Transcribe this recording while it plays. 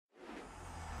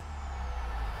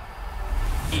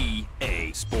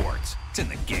sports. It's in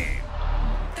the game.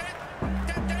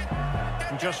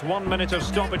 Just 1 minute of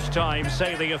stoppage time,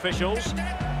 say the officials.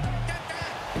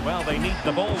 Well, they need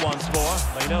the ball once more.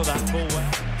 They know that full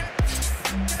well.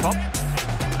 Pop.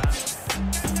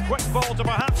 Quick ball to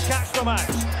perhaps catch them out.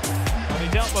 But he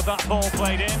dealt with that ball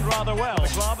played in rather well. The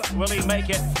club, will he make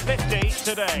it 50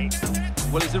 today?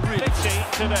 Well, he's a really... 50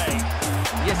 today.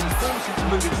 Yes, he's forced him to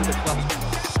move into the club.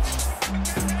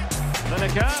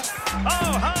 Lineker.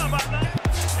 Oh, how about that?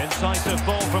 Incisive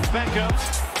ball from Beckham.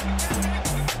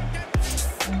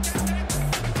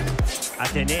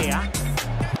 Atenea.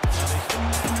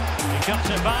 He cuts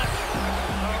it back.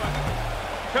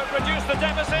 Could reduce the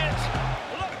deficit.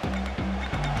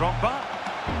 Drogba.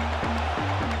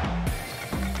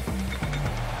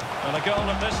 And a goal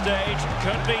at this stage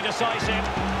could be decisive.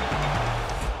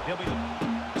 He'll be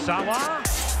Salah.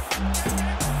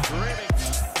 Really.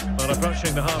 But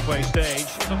approaching the halfway stage.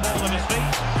 The ball at his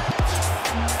feet.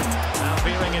 Now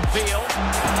veering in field.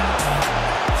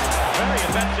 Very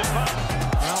effective pass.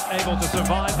 Well, able to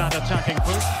survive that attacking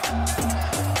push.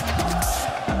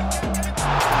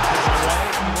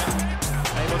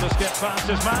 Able to skip past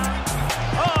his man.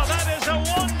 Oh, that is a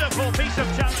wonderful piece of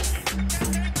challenge.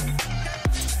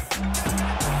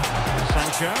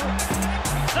 Sancho.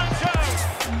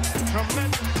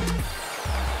 Tremendous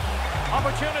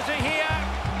opportunity here.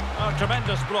 Oh,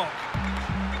 tremendous block.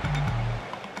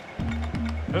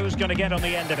 Who's going to get on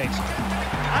the end of it?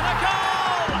 And a goal!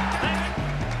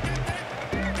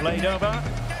 Played over.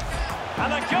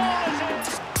 And a goal is in.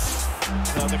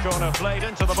 So the corner played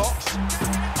into the box.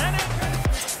 And it...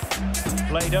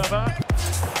 Played over.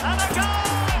 And a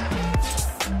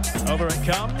goal! Over it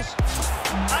comes.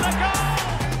 And a goal!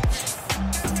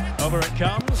 Over it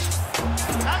comes.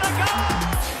 And a goal!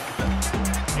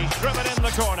 He's driven in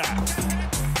the corner.